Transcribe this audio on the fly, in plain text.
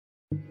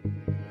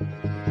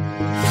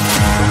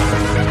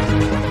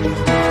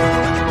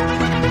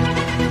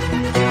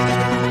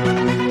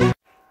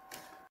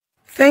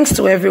Thanks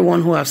to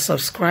everyone who have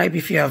subscribed.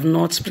 If you have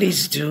not,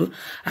 please do.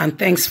 And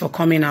thanks for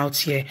coming out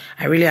here.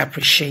 I really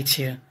appreciate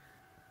you.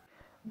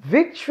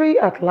 Victory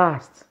at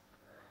last.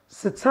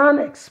 SULTAN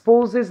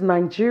exposes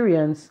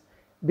Nigerians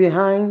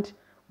behind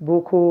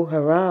Boko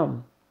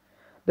Haram.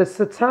 The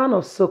Sultan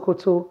of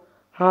Sokoto,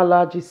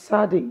 Alhaji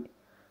Sadi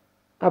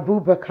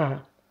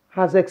Abubakar,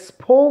 has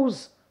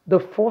exposed the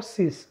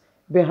forces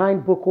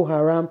behind Boko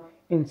Haram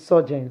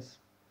insurgents.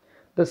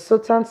 The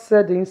Sultan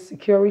said the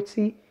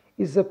insecurity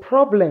is a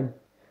problem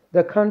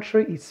the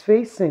country is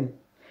facing.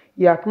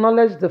 He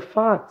acknowledged the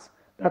fact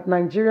that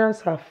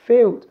Nigerians have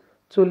failed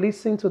to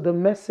listen to the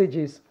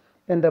messages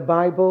in the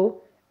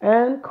Bible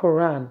and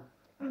Quran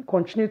and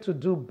continue to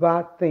do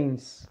bad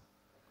things.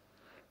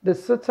 The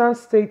Sultan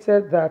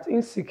stated that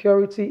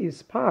insecurity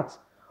is part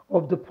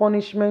of the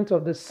punishment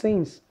of the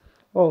sins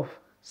of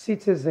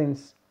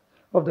citizens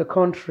of the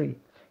country.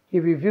 He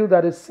revealed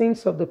that the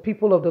sins of the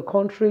people of the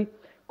country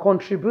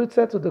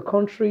contributed to the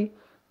country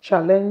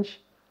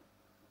challenge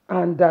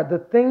and that the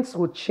things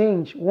would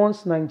change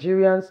once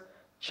Nigerians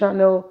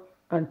channel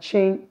and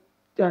change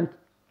and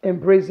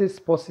embraces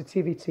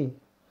positivity.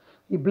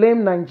 He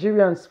blamed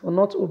Nigerians for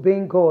not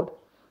obeying God,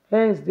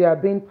 hence they are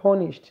being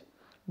punished.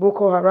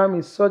 Boko Haram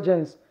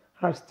insurgents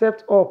have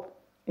stepped up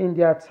in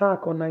their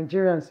attack on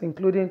Nigerians,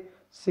 including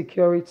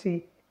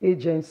security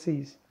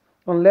agencies.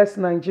 Unless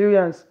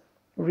Nigerians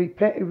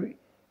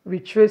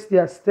retrace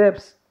their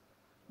steps,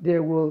 they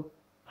will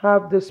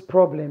have this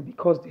problem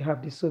because they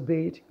have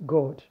disobeyed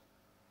God.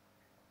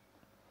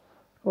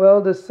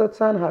 Well, the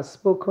Sultan has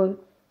spoken,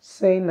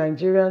 saying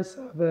Nigerians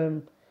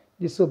have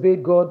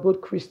disobeyed God,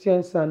 both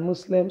Christians and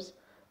Muslims,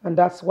 and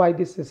that's why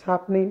this is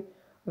happening,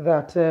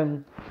 that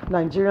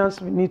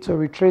Nigerians need to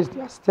retrace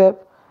their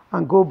step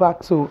and go back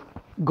to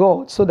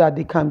God so that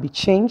they can be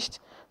changed,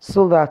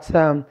 so that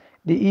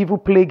the evil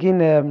plaguing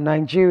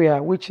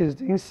Nigeria, which is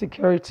the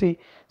insecurity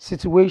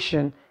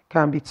situation,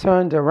 can be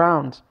turned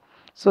around.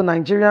 So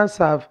Nigerians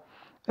have,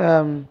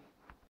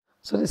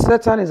 so the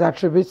Sultan is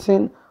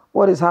attributing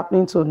what is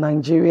happening to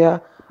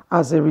Nigeria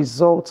as a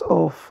result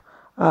of,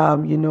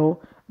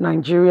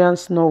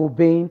 Nigerians not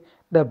obeying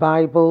the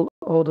Bible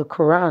or the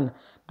Quran,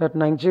 that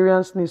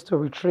Nigerians need to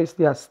retrace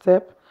their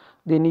step,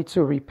 they need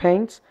to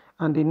repent,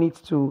 and they need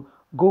to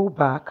go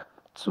back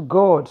to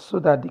God so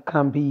that they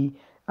can be,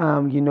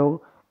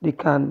 they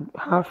can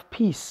have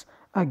peace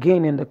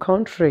again in the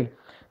country.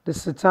 The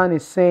Sultan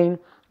is saying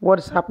what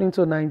is happening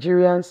to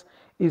Nigerians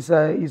is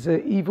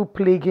a evil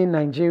plaguing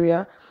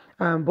Nigeria,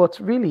 but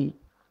really,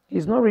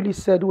 he's not really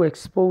said who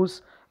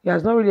exposed. He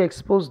has not really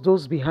exposed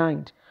those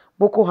behind.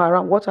 Boko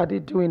Haram, what are they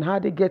doing? How are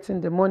they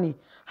getting the money?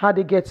 How are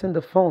they getting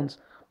the funds?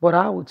 But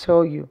I will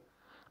tell you,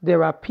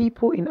 there are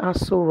people in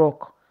Aso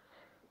Rock,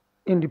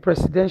 in the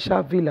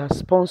presidential villa,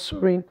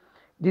 sponsoring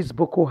this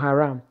Boko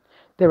Haram.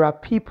 There are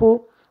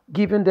people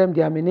giving them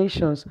the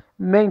ammunitions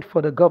meant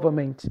for the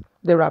government.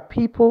 There are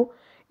people,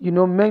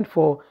 meant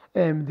for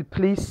the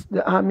police,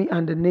 the army,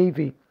 and the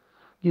navy.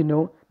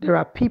 There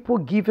are people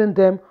giving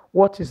them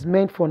what is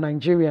meant for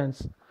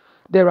Nigerians.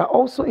 There are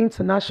also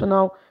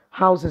international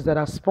houses that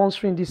are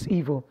sponsoring this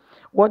evil.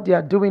 What they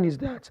are doing is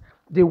that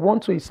they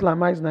want to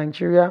Islamize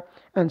Nigeria,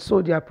 and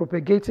so they are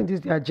propagating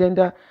this their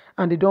agenda,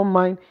 and they don't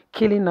mind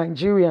killing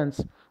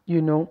Nigerians,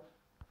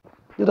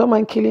 They don't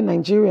mind killing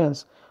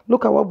Nigerians.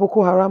 Look at what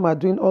Boko Haram are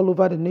doing all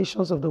over the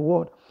nations of the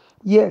world.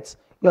 Yet,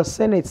 your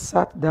Senate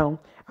sat down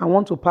and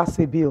want to pass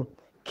a bill.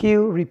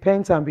 Kill,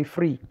 repent, and be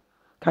free.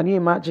 Can you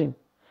imagine?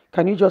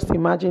 Can you just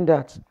imagine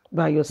that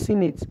by your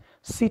Senate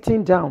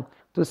sitting down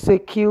to say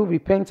kill,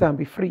 repent, and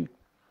be free?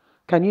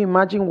 Can you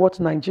imagine what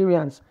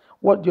Nigerians,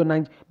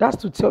 that's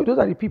to tell you, those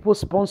are the people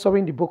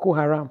sponsoring the Boko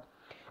Haram.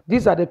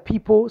 These are the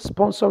people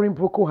sponsoring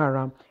Boko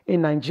Haram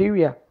in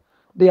Nigeria.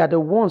 They are the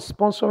ones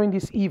sponsoring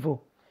this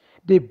evil.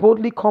 They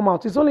boldly come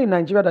out. It's only in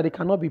Nigeria that they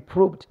cannot be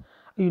probed,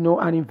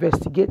 and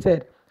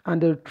investigated. And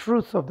the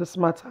truth of this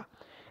matter,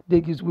 we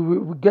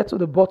get to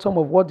the bottom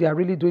of what they are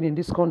really doing in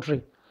this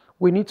country.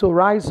 We need to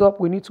rise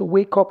up, we need to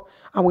wake up,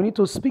 and we need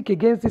to speak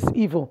against this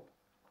evil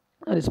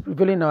that is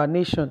prevailing in our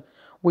nation.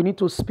 We need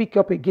to speak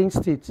up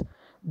against it.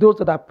 Those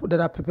that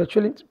are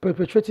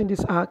perpetrating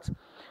this act,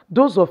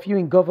 those of you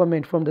in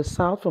government from the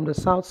south, from the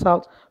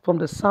south, from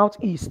the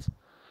southeast,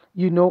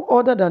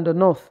 other than the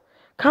north,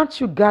 can't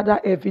you gather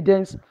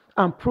evidence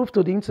and prove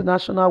to the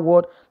international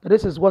world that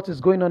this is what is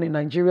going on in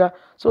Nigeria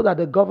so that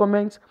the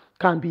government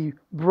can be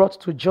brought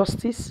to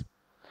justice?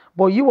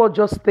 But you will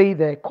just stay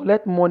there,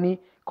 collect money,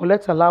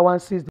 collect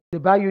allowances, they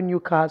buy you new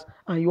cars,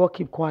 and you all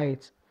keep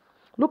quiet.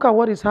 Look at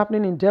what is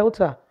happening in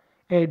Delta,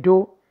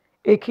 Edo,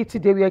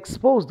 Ekiti. They were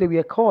exposed, they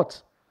were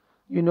caught.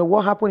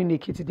 What happened in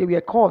Ekiti? They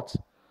were caught.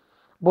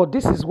 But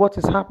this is what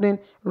is happening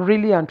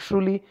really and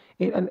truly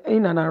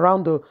in and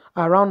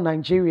around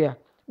Nigeria,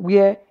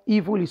 where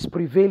evil is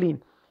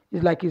prevailing.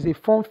 It's like it's a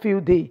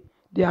fun-filled day.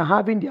 They are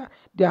having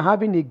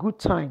a good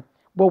time.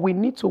 But we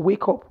need to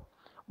wake up.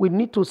 We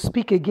need to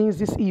speak against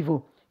this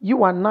evil.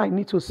 You and I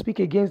need to speak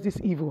against this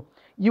evil.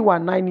 You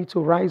and I need to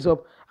rise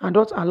up and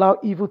not allow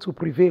evil to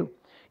prevail.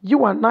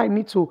 You and I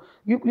need to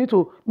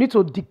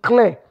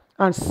declare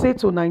and say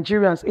to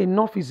Nigerians,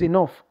 enough is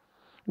enough.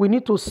 We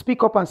need to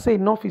speak up and say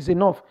enough is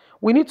enough.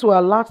 We need to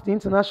alert the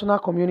international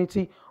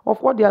community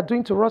of what they are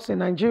doing to us in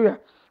Nigeria.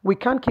 We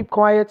can't keep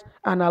quiet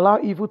and allow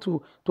evil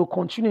to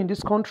continue in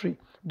this country.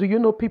 Do you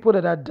know people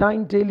that are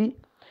dying daily?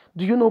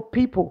 Do you know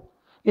people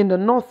in the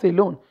north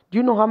alone? Do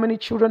you know how many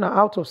children are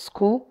out of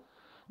school?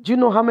 Do you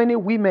know how many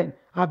women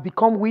have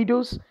become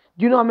widows?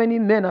 Do you know how many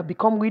men have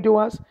become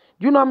widowers?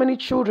 Do you know how many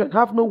children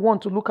have no one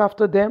to look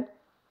after them?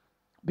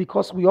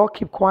 Because we all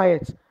keep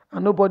quiet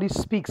and nobody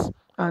speaks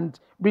and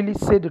really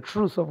say the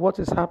truth of what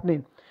is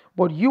happening.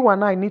 But you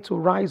and I need to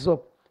rise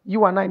up.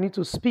 You and I need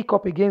to speak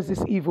up against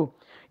this evil.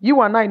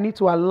 You and I need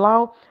to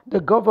allow the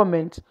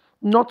government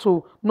not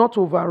to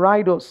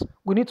override us.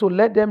 We need to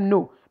let them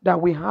know that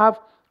we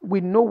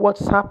know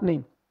what's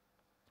happening.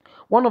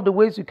 One of the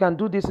ways you can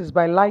do this is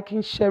by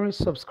liking, sharing,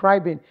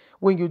 subscribing.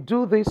 When you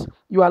do this,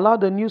 you allow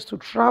the news to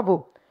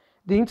travel.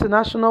 The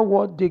international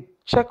world, they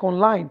check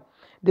online.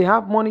 They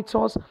have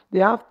monitors. They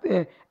have,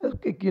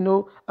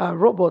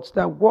 robots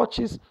that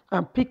watches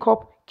and pick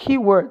up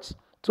keywords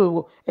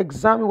to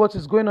examine what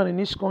is going on in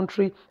each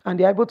country, and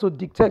they're able to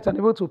detect and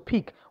able to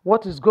pick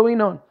what is going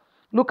on.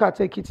 Look at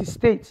Ekiti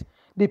State.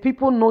 The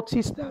people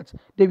noticed that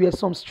there were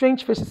some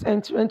strange faces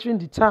entering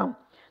the town.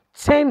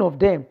 10 of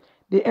them.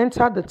 They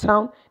entered the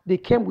town. They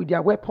came with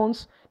their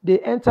weapons. They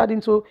entered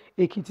into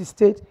Ekiti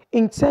State,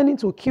 intending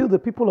to kill the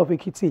people of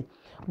Ekiti.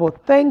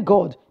 But thank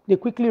God, they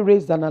quickly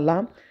raised an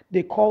alarm.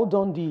 They called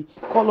on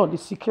the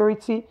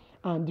security,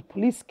 and the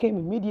police came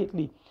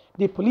immediately.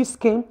 The police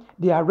came.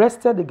 They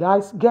arrested the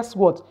guys. Guess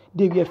what?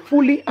 They were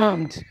fully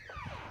armed.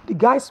 The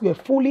guys were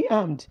fully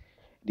armed.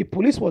 The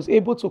police was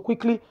able to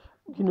quickly,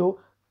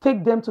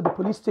 take them to the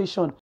police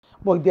station.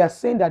 But they are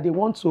saying that they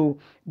want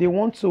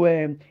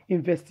to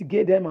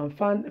investigate them and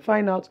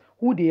find out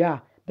who they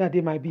are, that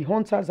they might be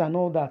hunters and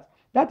all that.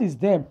 That is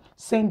them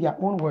saying their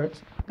own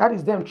words. That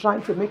is them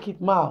trying to make it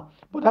mild.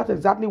 But that's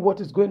exactly what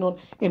is going on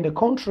in the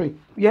country,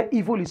 where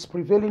evil is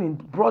prevailing in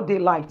broad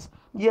daylight.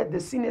 Yet the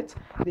Senate,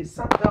 they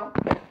sat down.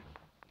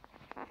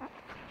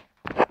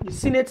 The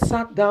Senate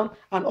sat down,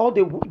 and all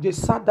they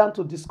sat down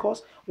to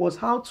discuss was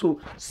how to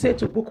say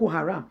to Boko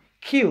Haram,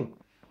 kill,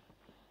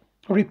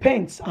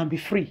 repent, and be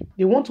free.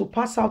 They want to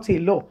pass out a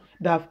law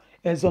that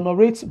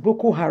exonerates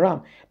Boko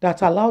Haram,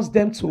 that allows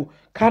them to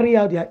carry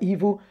out their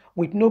evil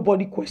with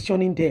nobody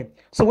questioning them.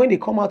 So when they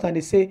come out and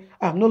they say,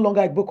 I'm no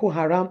longer at Boko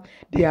Haram,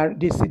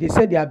 they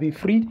say they have been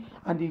freed,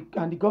 and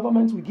the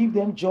government will give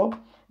them job,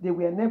 they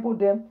will enable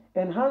them,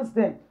 enhance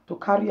them to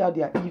carry out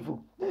their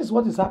evil. This is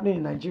what is happening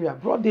in Nigeria,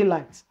 broad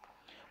daylight.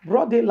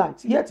 Broad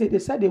daylight. Yet they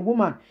said a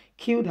woman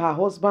killed her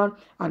husband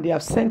and they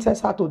have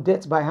sentenced her to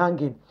death by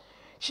hanging.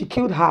 She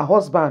killed her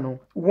husband,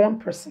 one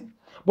person.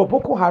 But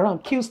Boko Haram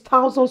kills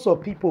thousands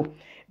of people,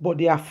 but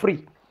they are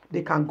free.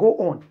 They can go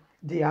on.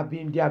 They have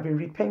been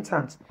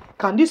repentant.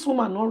 Can this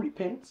woman not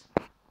repent?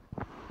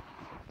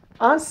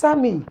 Answer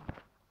me.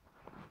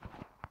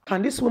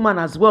 Can this woman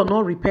as well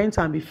not repent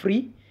and be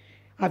free?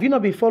 Have you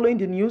not been following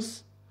the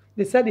news?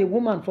 They said a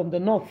woman from the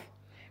north,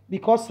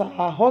 because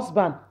her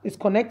husband is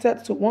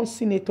connected to one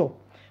senator.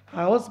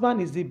 Her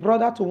husband is the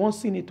brother to one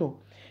senator.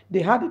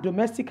 They had a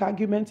domestic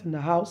argument in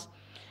the house,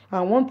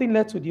 and one thing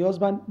led to the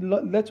husband,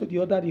 led to the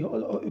other.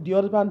 The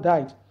husband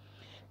died.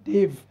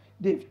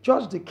 They've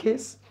judged the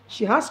case.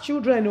 She has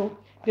children.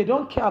 They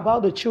don't care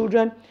about the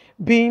children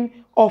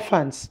being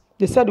orphans.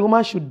 They said the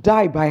woman should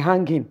die by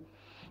hanging.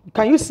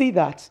 Can you see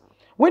that?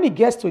 When it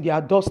gets to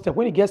their doorstep,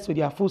 when it gets to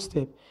their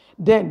footstep,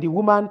 then the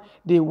woman,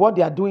 what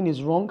they are doing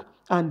is wrong,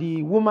 and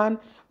the woman,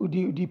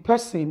 the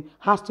person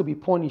has to be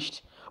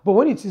punished. But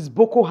when it is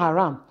Boko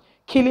Haram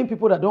killing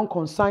people that don't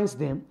concern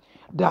them,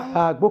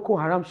 that Boko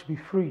Haram should be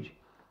freed.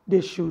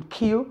 They should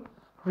kill,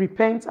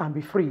 repent, and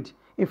be freed.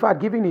 In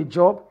fact, given a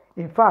job,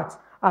 in fact,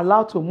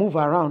 allowed to move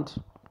around.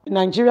 In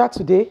Nigeria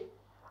today,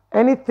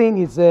 anything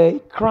is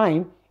a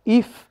crime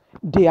if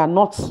they are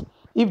not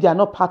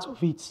part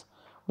of it.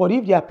 But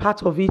if they are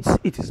part of it,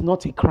 it is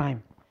not a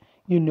crime.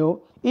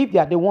 If they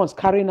are the ones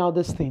carrying out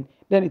this thing,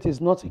 then it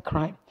is not a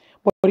crime.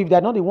 But if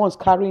they're not the ones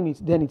carrying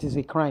it, then it is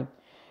a crime.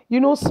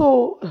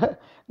 So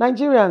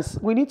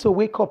Nigerians, we need to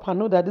wake up and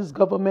know that this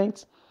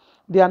government,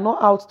 they are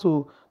not out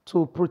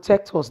to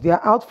protect us. They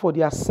are out for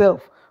their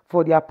self,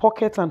 for their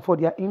pockets, and for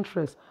their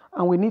interests.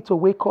 And we need to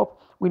wake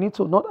up. We need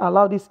to not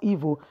allow this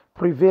evil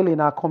prevail in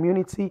our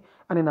community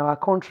and in our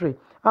country.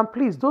 And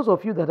please, those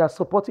of you that are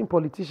supporting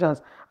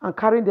politicians and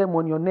carrying them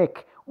on your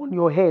neck, on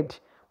your head,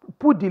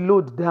 put the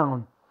load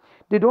down.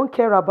 They don't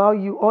care about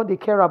you. All they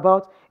care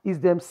about is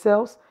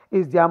themselves,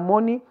 is their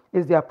money,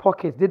 is their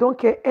pockets. They don't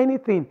care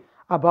anything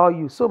about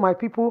you. So my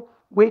people,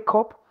 wake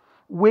up,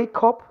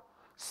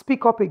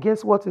 speak up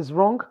against what is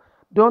wrong.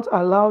 Don't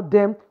allow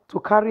them to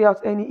carry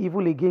out any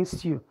evil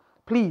against you.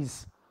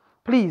 Please,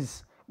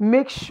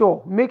 make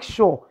sure,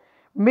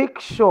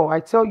 I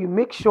tell you,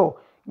 make sure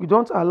you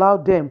don't allow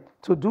them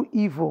to do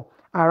evil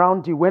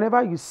around you.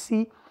 Whenever you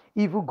see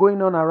evil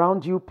going on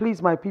around you.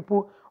 Please, my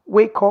people,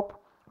 wake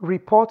up,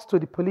 report to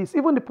the police.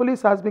 Even the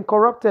police has been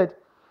corrupted.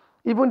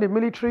 Even the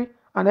military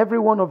and every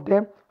one of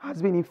them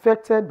has been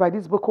infected by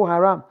this Boko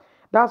Haram.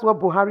 That's what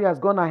Buhari has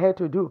gone ahead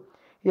to do.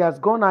 He has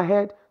gone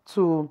ahead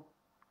to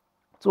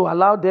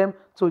allow them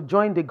to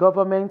join the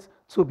government,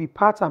 to be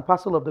part and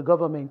parcel of the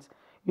government,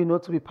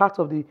 to be part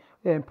of the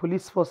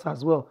police force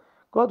as well.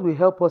 God will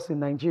help us in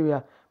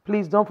Nigeria.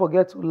 Please don't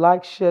forget to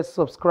like, share,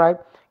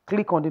 subscribe,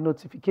 click on the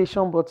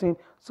notification button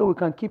so we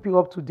can keep you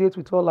up to date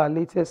with all our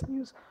latest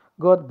news.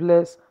 God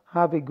bless.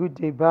 Have a good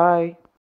day. Bye.